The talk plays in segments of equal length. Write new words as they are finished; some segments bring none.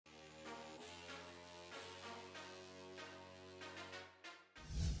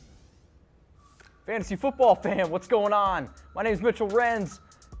Fantasy football fan, what's going on? My name is Mitchell Renz.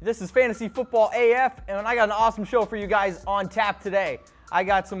 This is Fantasy Football AF, and I got an awesome show for you guys on tap today. I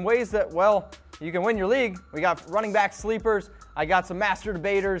got some ways that, well, you can win your league. We got running back sleepers. I got some master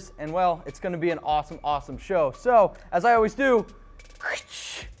debaters, and, well, it's going to be an awesome, awesome show. So, as I always do,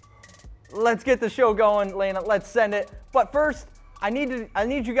 let's get the show going, Lena. Let's send it. But first, I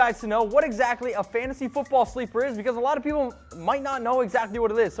need you guys to know what exactly a fantasy football sleeper is, because a lot of people might not know exactly what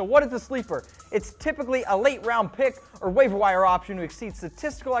it is. So what is a sleeper? It's typically a late round pick or waiver wire option who exceeds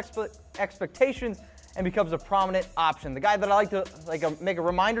statistical expectations and becomes a prominent option. The guy that I like to make a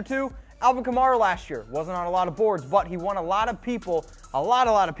reminder to, Alvin Kamara last year. Wasn't on a lot of boards, but he won a lot of people,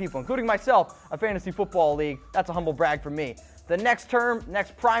 including myself, a fantasy football league. That's a humble brag for me. The next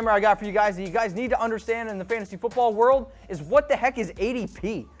primer I got for you guys that you guys need to understand in the fantasy football world is what the heck is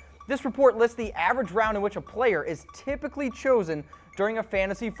ADP? This report lists the average round in which a player is typically chosen during a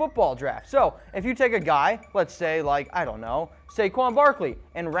fantasy football draft. So if you take a guy, let's say Saquon Barkley,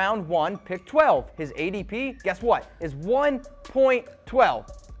 in round 1, pick 12. His ADP, guess what, is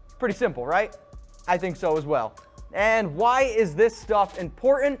 1.12. Pretty simple, right? I think so as well. And why is this stuff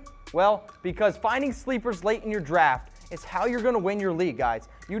important? Well, because finding sleepers late in your draft is how you're going to win your league, guys.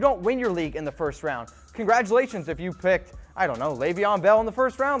 You don't win your league in the first round. Congratulations if you picked, Le'Veon Bell in the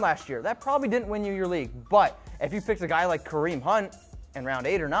first round last year. That probably didn't win you your league. But if you picked a guy like Kareem Hunt in round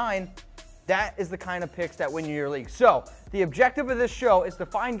 8 or 9, that is the kind of picks that win you your league. So the objective of this show is to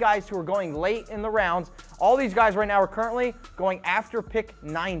find guys who are going late in the rounds. All these guys right now are currently going after pick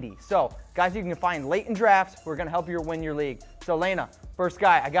 90. So guys you can find late in drafts who are going to help you win your league. So Lena, first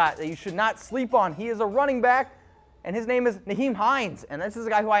guy I got that you should not sleep on. He is a running back, and his name is Nyheim Hines. And this is a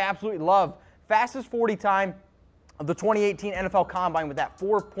guy who I absolutely love. Fastest 40 time of the 2018 NFL Combine with that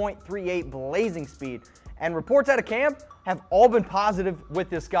 4.38 blazing speed. And reports out of camp have all been positive with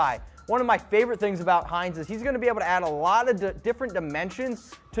this guy. One of my favorite things about Hines is he's going to be able to add a lot of different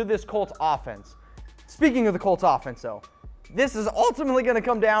dimensions to this Colts offense. Speaking of the Colts offense, though, this is ultimately going to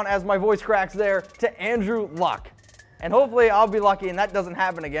come down, as my voice cracks there, to Andrew Luck. And hopefully I'll be lucky and that doesn't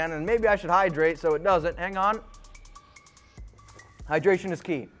happen again, and maybe I should hydrate so it doesn't. Hang on. Hydration is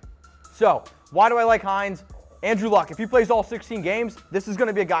key. So, why do I like Hines? Andrew Luck, if he plays all 16 games, this is going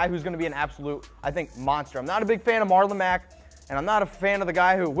to be a guy who's going to be an absolute, I think, monster. I'm not a big fan of Marlon Mack, and I'm not a fan of the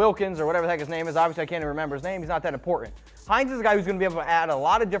guy who Wilkins, or whatever the heck his name is. Obviously, I can't even remember his name. He's not that important. Hines is a guy who's going to be able to add a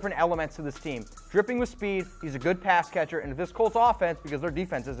lot of different elements to this team. Dripping with speed, he's a good pass catcher, and if this Colts offense, because their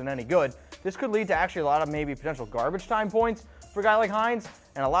defense isn't any good, this could lead to actually a lot of maybe potential garbage time points for a guy like Hines,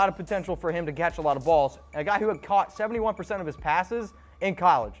 and a lot of potential for him to catch a lot of balls. And a guy who had caught 71% of his passes in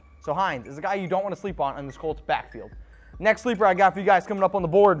college. So Hines is a guy you don't want to sleep on in this Colts backfield. Next sleeper I got for you guys coming up on the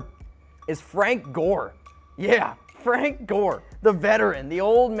board is Frank Gore. Yeah, Frank Gore, the veteran, the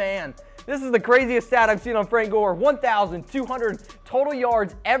old man. This is the craziest stat I've seen on Frank Gore. 1,200 total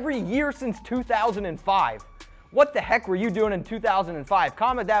yards every year since 2005. What the heck were you doing in 2005?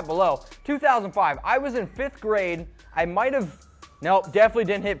 Comment that below. 2005, I was in 5th grade. Definitely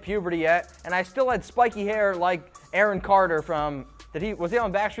didn't hit puberty yet. And I still had spiky hair like Aaron Carter from... Was he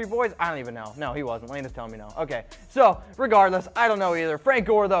on Backstreet Boys? I don't even know. No, he wasn't. Lena's telling me no. Okay. So, regardless, I don't know either. Frank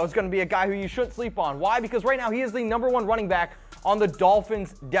Gore, though, is going to be a guy who you shouldn't sleep on. Why? Because right now he is the #1 running back on the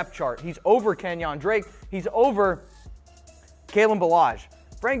Dolphins depth chart. He's over Kenyon Drake. He's over Kalen Ballage.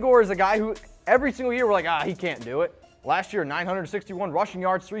 Frank Gore is a guy who every single year we're like, he can't do it. Last year, 961 rushing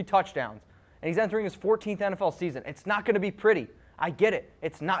yards, 3 touchdowns. And he's entering his 14th NFL season. It's not going to be pretty. I get it.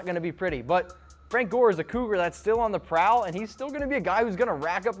 It's not going to be pretty. But Frank Gore is a Cougar that's still on the prowl, and he's still going to be a guy who's going to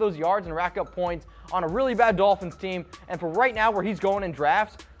rack up those yards and rack up points on a really bad Dolphins team. And for right now, where he's going in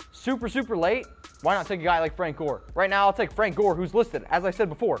drafts, super, super late, why not take a guy like Frank Gore? Right now, I'll take Frank Gore, who's listed, as I said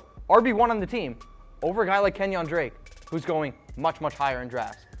before, RB1 on the team, over a guy like Kenyon Drake, who's going much, much higher in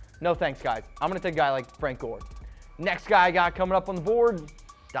drafts. No thanks, guys. I'm going to take a guy like Frank Gore. Next guy I got coming up on the board,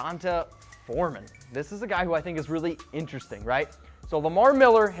 D'Onta Foreman. This is a guy who I think is really interesting, right? So Lamar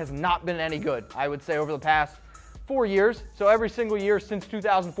Miller has not been any good, I would say, over the past 4 years. So every single year since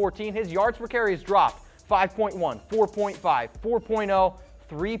 2014, his yards per carry has dropped 5.1, 4.5, 4.0,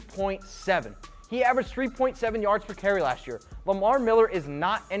 3.7. He averaged 3.7 yards per carry last year. Lamar Miller is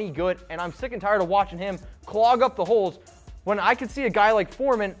not any good, and I'm sick and tired of watching him clog up the holes when I could see a guy like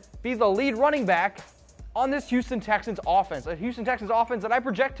Foreman be the lead running back on this Houston Texans offense, a Houston Texans offense that I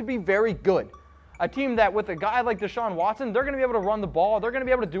project to be very good. A team that with a guy like Deshaun Watson, they're going to be able to run the ball. They're going to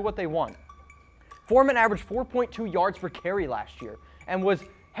be able to do what they want. Foreman averaged 4.2 yards per carry last year and was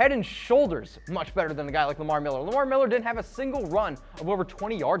head and shoulders much better than a guy like Lamar Miller. Lamar Miller didn't have a single run of over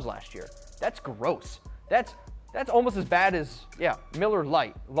 20 yards last year. That's gross. That's That's almost as bad as, yeah, Miller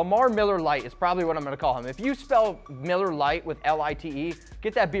Lite. Lamar Miller Lite is probably what I'm going to call him. If you spell Miller Lite with L-I-T-E,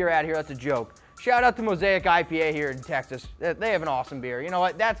 get that beer out of here. That's a joke. Shout out to Mosaic IPA here in Texas. They have an awesome beer. You know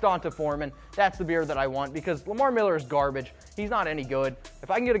what? That's D'Onta Foreman. That's the beer that I want because Lamar Miller is garbage. He's not any good. If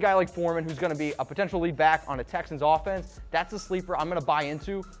I can get a guy like Foreman who's going to be a potential lead back on a Texans offense, that's a sleeper I'm going to buy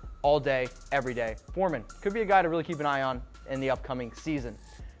into all day, every day. Foreman could be a guy to really keep an eye on in the upcoming season.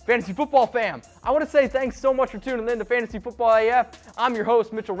 Fantasy Football fam, I want to say thanks so much for tuning in to Fantasy Football AF. I'm your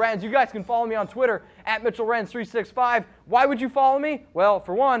host, Mitchell Renz. You guys can follow me on Twitter at MitchellRenz365. Why would you follow me? Well,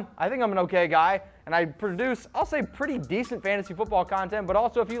 for one, I think I'm an okay guy, and I produce, I'll say, pretty decent fantasy football content, but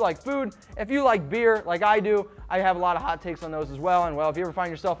also if you like food, if you like beer like I do, I have a lot of hot takes on those as well. And well, if you ever find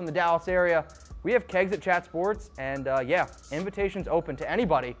yourself in the Dallas area, we have kegs at Chat Sports, and yeah, invitations open to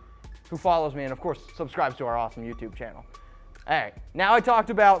anybody who follows me and, of course, subscribes to our awesome YouTube channel. All right, now I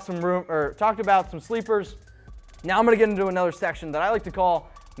talked about some sleepers. Now I'm going to get into another section that I like to call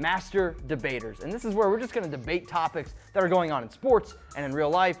Master Debaters. And this is where we're just going to debate topics that are going on in sports and in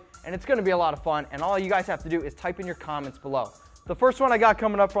real life. And it's going to be a lot of fun. And all you guys have to do is type in your comments below. The first one I got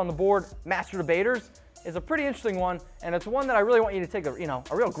coming up on the board, Master Debaters, is a pretty interesting one. And it's one that I really want you to take a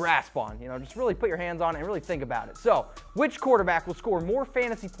real grasp on. Just really put your hands on it and really think about it. So, which quarterback will score more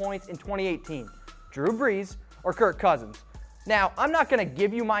fantasy points in 2018? Drew Brees or Kirk Cousins? Now, I'm not going to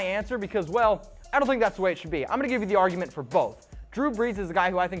give you my answer because, well, I don't think that's the way it should be. I'm going to give you the argument for both. Drew Brees is a guy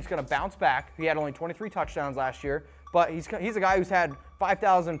who I think is going to bounce back. He had only 23 touchdowns last year, but he's a guy who's had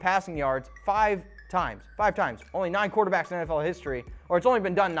 5,000 passing yards five times. Only 9 quarterbacks in NFL history, or it's only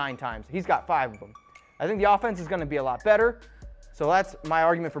been done 9 times. He's got 5 of them. I think the offense is going to be a lot better, so that's my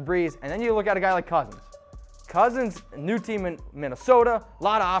argument for Brees. And then you look at a guy like Cousins. Cousins, new team in Minnesota, a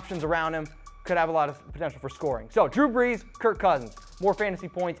lot of options around him. Could have a lot of potential for scoring. So, Drew Brees, Kirk Cousins, more fantasy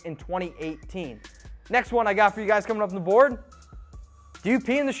points in 2018. Next one I got for you guys coming up on the board. Do you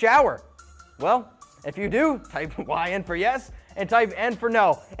pee in the shower? Well, if you do, type Y in for yes and type N for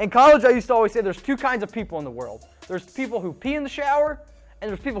no. In college, I used to always say there's 2 kinds of people in the world. There's people who pee in the shower,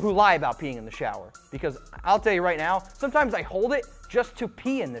 and there's people who lie about peeing in the shower. Because I'll tell you right now, sometimes I hold it just to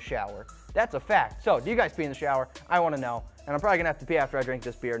pee in the shower. That's a fact. So, do you guys pee in the shower? I want to know. And I'm probably going to have to pee after I drink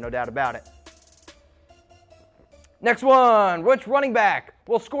this beer, no doubt about it. Next one, which running back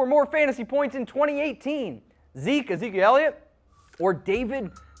will score more fantasy points in 2018? Ezekiel Elliott, or David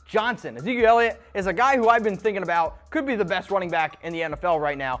Johnson? Ezekiel Elliott is a guy who I've been thinking about could be the best running back in the NFL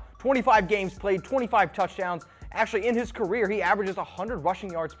right now. 25 games played, 25 touchdowns. Actually, in his career, he averages 100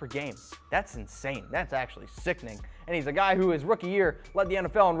 rushing yards per game. That's insane. That's actually sickening. And he's a guy who his rookie year led the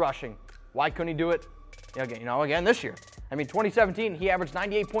NFL in rushing. Why couldn't he do it again this year? I mean, 2017, he averaged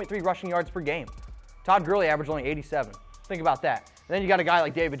 98.3 rushing yards per game. Todd Gurley averaged only 87. Think about that. And then you got a guy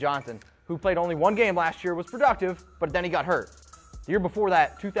like David Johnson, who played only 1 game last year, was productive, but then he got hurt. The year before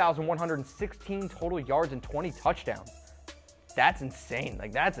that, 2,116 total yards and 20 touchdowns. That's insane.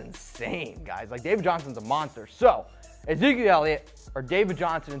 That's insane, guys. David Johnson's a monster. So, Ezekiel Elliott or David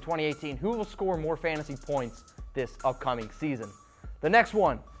Johnson in 2018, who will score more fantasy points this upcoming season? The next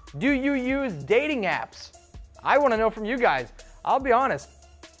one, do you use dating apps? I want to know from you guys. I'll be honest.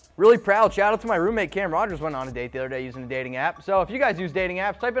 Really proud. Shout out to my roommate, Cam Rogers, went on a date the other day using a dating app. So if you guys use dating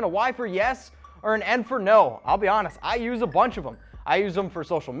apps, type in a Y for yes or an N for no. I'll be honest, I use a bunch of them. I use them for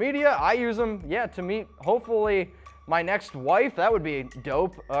social media. I use them, to meet, hopefully, my next wife. That would be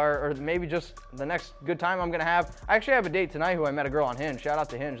dope. Or maybe just the next good time I'm going to have. I actually have a date tonight who I met a girl on Hinge. Shout out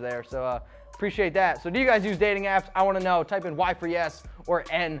to Hinge there. So appreciate that. So do you guys use dating apps? I want to know. Type in Y for yes or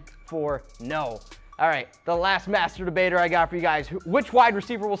N for no. All right, the last master debater I got for you guys. Which wide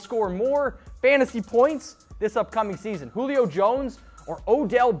receiver will score more fantasy points this upcoming season? Julio Jones or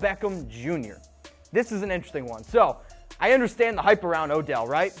Odell Beckham Jr.? This is an interesting one. So, I understand the hype around Odell,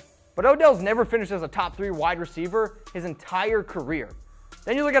 right? But Odell's never finished as a top 3 wide receiver his entire career.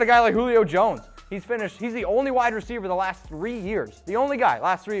 Then you look at a guy like Julio Jones. He's the only wide receiver the last 3 years. The only guy,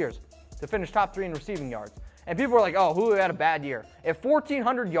 last 3 years, to finish top 3 in receiving yards. And people are like, oh, Julio had a bad year. If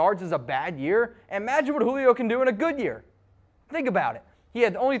 1,400 yards is a bad year, imagine what Julio can do in a good year. Think about it. He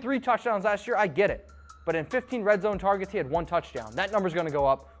had only 3 touchdowns last year. I get it. But in 15 red zone targets, he had 1 touchdown. That number's going to go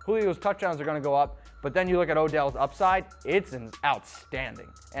up. Julio's touchdowns are going to go up. But then you look at Odell's upside, it's outstanding.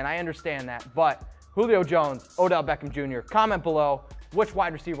 And I understand that. But Julio Jones, Odell Beckham Jr., comment below which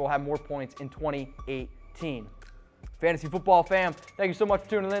wide receiver will have more points in 2018. Fantasy football fam, thank you so much for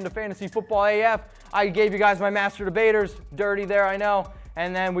tuning in to Fantasy Football AF. I gave you guys my master debaters. Dirty there, I know.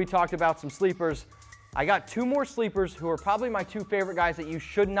 And then we talked about some sleepers. I got 2 more sleepers who are probably my 2 favorite guys that you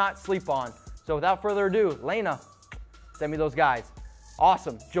should not sleep on. So without further ado, Lena, send me those guys.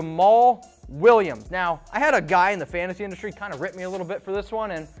 Awesome. Jamaal Williams. Now, I had a guy in the fantasy industry kind of rip me a little bit for this one,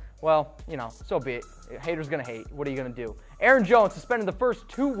 and, well, you know, so be it. Haters gonna hate. What are you gonna do? Aaron Jones suspended the first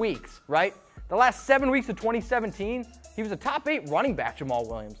 2 weeks, right? The last 7 weeks of 2017, he was a top 8 running back, Jamaal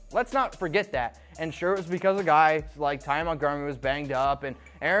Williams. Let's not forget that. And sure, it was because a guy like Ty Montgomery was banged up, and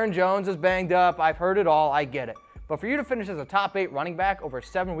Aaron Jones is banged up. I've heard it all. I get it. But for you to finish as a top 8 running back over a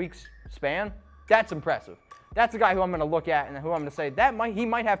 7 weeks span, that's impressive. That's a guy who I'm going to look at and who I'm going to say he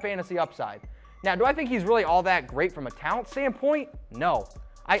might have fantasy upside. Now, do I think he's really all that great from a talent standpoint? No,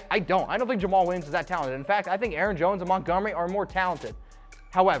 I don't. I don't think Jamaal Williams is that talented. In fact, I think Aaron Jones and Montgomery are more talented.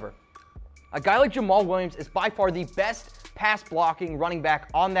 However, a guy like Jamaal Williams is by far the best pass blocking running back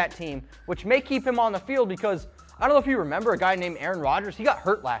on that team, which may keep him on the field because I don't know if you remember a guy named Aaron Rodgers. He got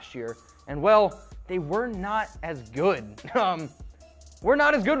hurt last year, and well, they were not as good. We're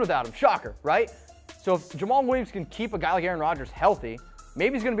not as good without him. Shocker, right? So if Jamaal Williams can keep a guy like Aaron Rodgers healthy,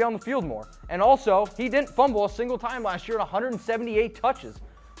 maybe he's going to be on the field more. And also, he didn't fumble a single time last year at 178 touches.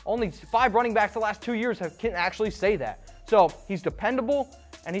 Only 5 running backs the last 2 years can actually say that. So he's dependable,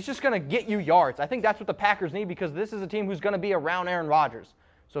 and he's just going to get you yards. I think that's what the Packers need because this is a team who's going to be around Aaron Rodgers.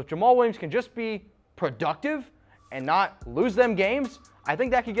 So if Jamaal Williams can just be productive and not lose them games, I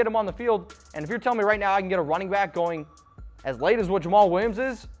think that could get him on the field. And if you're telling me right now I can get a running back going as late as what Jamaal Williams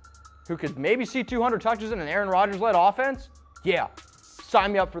is, who could maybe see 200 touches in an Aaron Rodgers-led offense, yeah,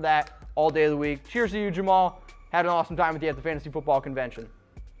 sign me up for that all day of the week. Cheers to you, Jamaal. Had an awesome time with you at the Fantasy Football Convention.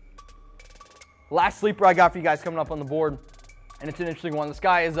 Last sleeper I got for you guys coming up on the board, and it's an interesting one. This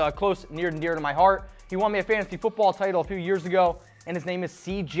guy is close, near and dear to my heart. He won me a fantasy football title a few years ago, and his name is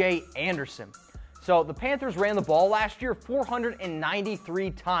C.J. Anderson. So the Panthers ran the ball last year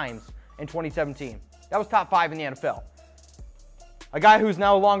 493 times in 2017. That was top 5 in the NFL. A guy who's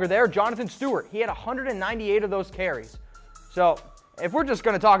no longer there, Jonathan Stewart. He had 198 of those carries. So if we're just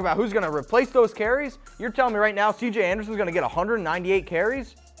going to talk about who's going to replace those carries, you're telling me right now C.J. Anderson's going to get 198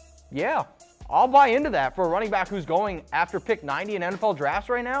 carries? Yeah, I'll buy into that for a running back who's going after pick 90 in NFL drafts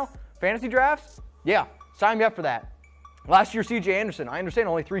right now, fantasy drafts. Yeah, sign me up for that. Last year, C.J. Anderson, I understand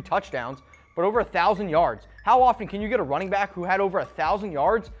only 3 touchdowns, but over 1,000 yards. How often can you get a running back who had over 1,000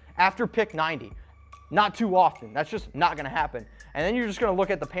 yards after pick 90? Not too often. That's just not going to happen. And then you're just going to look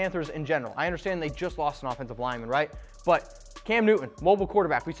at the Panthers in general. I understand they just lost an offensive lineman, right? But Cam Newton, mobile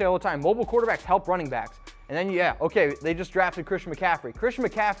quarterback. We say all the time, mobile quarterbacks help running backs. And then, yeah, okay, they just drafted Christian McCaffrey. Christian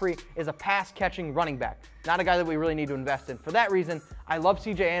McCaffrey is a pass-catching running back, not a guy that we really need to invest in. For that reason, I love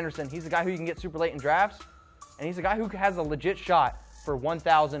C.J. Anderson. He's a guy who you can get super late in drafts, and he's a guy who has a legit shot for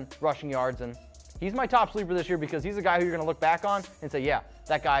 1,000 rushing yards. And he's my top sleeper this year because he's a guy who you're going to look back on and say, yeah,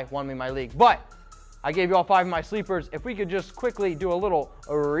 that guy won me my league. But I gave you all 5 of my sleepers. If we could just quickly do a little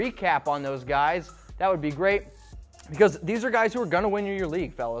recap on those guys, that would be great. Because these are guys who are going to win you your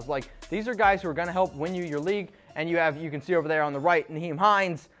league, fellas. Like, these are guys who are going to help win you your league. And you can see over there on the right, Nyheim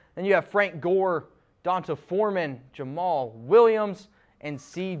Hines. Then you have Frank Gore, D'Onta Foreman, Jamaal Williams, and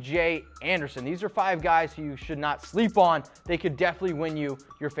C.J. Anderson. These are 5 guys who you should not sleep on. They could definitely win you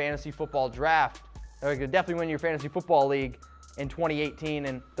your fantasy football draft. They could definitely win your fantasy football league in 2018,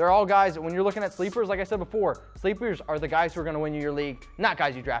 and they're all guys that when you're looking at sleepers, like I said before, sleepers are the guys who are going to win you your league, not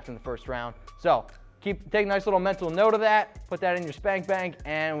guys you draft in the first round. So take a nice little mental note of that, put that in your spank bank,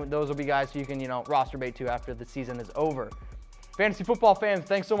 and those will be guys who you can, roster bait to after the season is over. Fantasy football fans,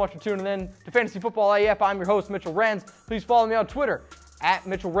 thanks so much for tuning in to Fantasy Football AF. I'm your host, Mitchell Renz. Please follow me on Twitter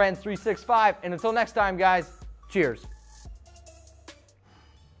 @MitchellRenz365, and until next time, guys, cheers.